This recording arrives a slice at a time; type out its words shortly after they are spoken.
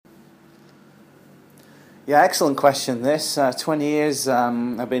Yeah, excellent question. This 20 years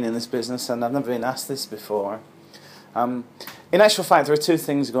I've been in this business and I've never been asked this before. Um, in actual fact, there are two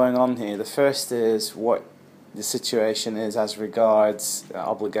things going on here. The first is what the situation is as regards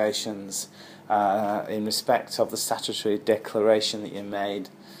obligations in respect of the statutory declaration that you made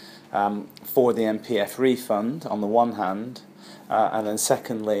for the MPF refund on the one hand, and then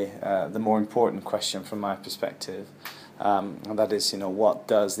secondly, the more important question from my perspective, and that is, what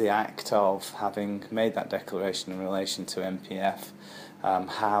does the act of having made that declaration in relation to MPF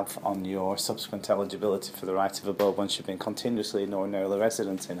have on your subsequent eligibility for the right of abode once you've been continuously and ordinarily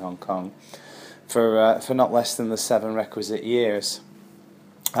resident in Hong Kong for not less than the 7 requisite years.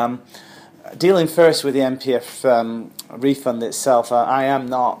 Dealing first with the MPF refund itself, I am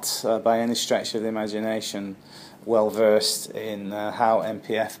not, by any stretch of the imagination, well versed in how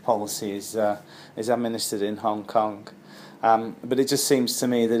MPF policy is administered in Hong Kong. But it just seems to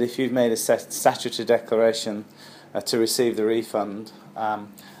me that if you've made a statutory declaration to receive the refund,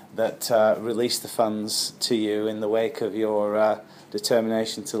 that released the funds to you in the wake of your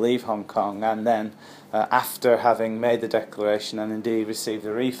determination to leave Hong Kong, and then after having made the declaration and indeed received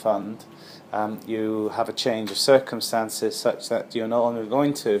the refund, you have a change of circumstances such that you're no longer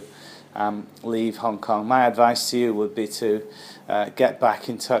going to leave Hong Kong. My advice to you would be to get back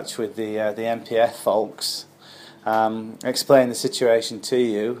in touch with the MPF folks, explain the situation to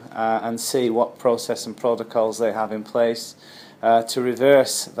you, and see what process and protocols they have in place to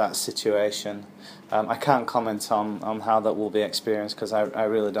reverse that situation. I can't comment on how that will be experienced because I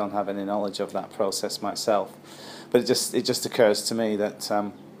really don't have any knowledge of that process myself. But it just occurs to me that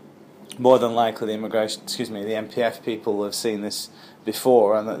more than likely the MPF people will have seen this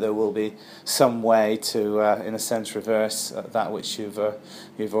before, and that there will be some way to, in a sense, reverse that which you've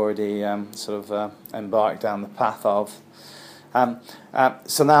already embarked down the path of.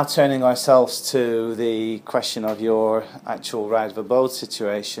 So now turning ourselves to the question of your actual right of abode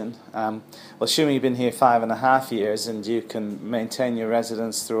situation. Well, assuming you've been here 5.5 years and you can maintain your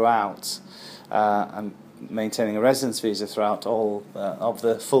residence throughout, and maintaining a residence visa throughout all of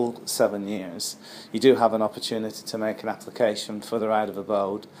the full 7 years, you do have an opportunity to make an application for the right of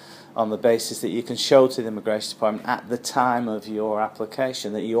abode on the basis that you can show to the Immigration Department at the time of your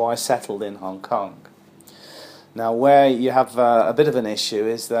application that you are settled in Hong Kong. Now, where you have a bit of an issue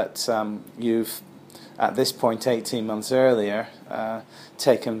is that you've, at this point 18 months earlier,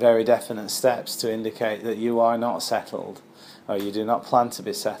 taken very definite steps to indicate that you are not settled, or you do not plan to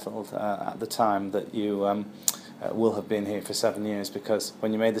be settled at the time that you will have been here for 7 years, because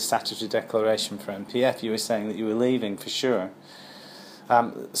when you made the statutory declaration for MPF, you were saying that you were leaving for sure.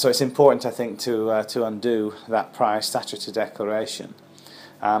 So it's important, I think, to undo that prior statutory declaration.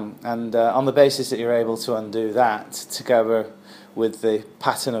 And on the basis that you're able to undo that, together with the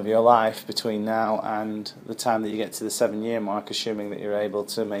pattern of your life between now and the time that you get to the 7-year mark, assuming that you're able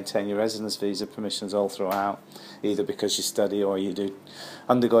to maintain your residence visa permissions all throughout, either because you study or you do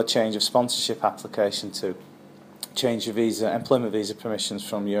undergo a change of sponsorship application to change your employment visa permissions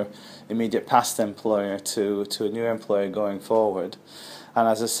from your immediate past employer to a new employer going forward. And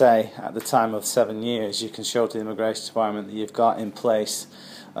as I say, at the time of 7 years, you can show to the Immigration Department that you've got in place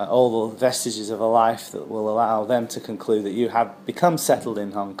all the vestiges of a life that will allow them to conclude that you have become settled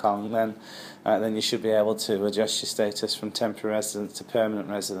in Hong Kong. Then you should be able to adjust your status from temporary residence to permanent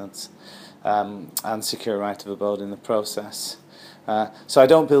residence and secure right of abode in the process. So I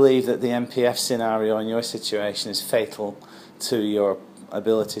don't believe that the MPF scenario in your situation is fatal to your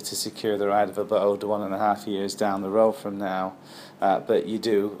ability to secure the right of abode 1.5 years down the road from now. But you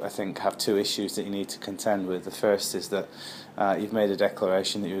do, I think, have two issues that you need to contend with. The first is that you've made a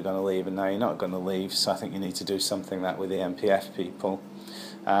declaration that you were going to leave and now you're not going to leave, so I think you need to do something with the MPF people.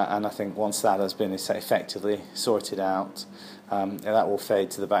 And I think once that has been effectively sorted out, that will fade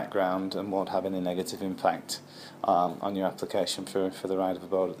to the background and won't have any negative impact on your application for the right of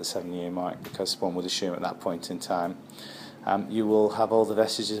abode at the 7-year mark, because one would assume at that point in time you will have all the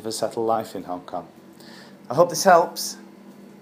vestiges of a settled life in Hong Kong. I hope this helps.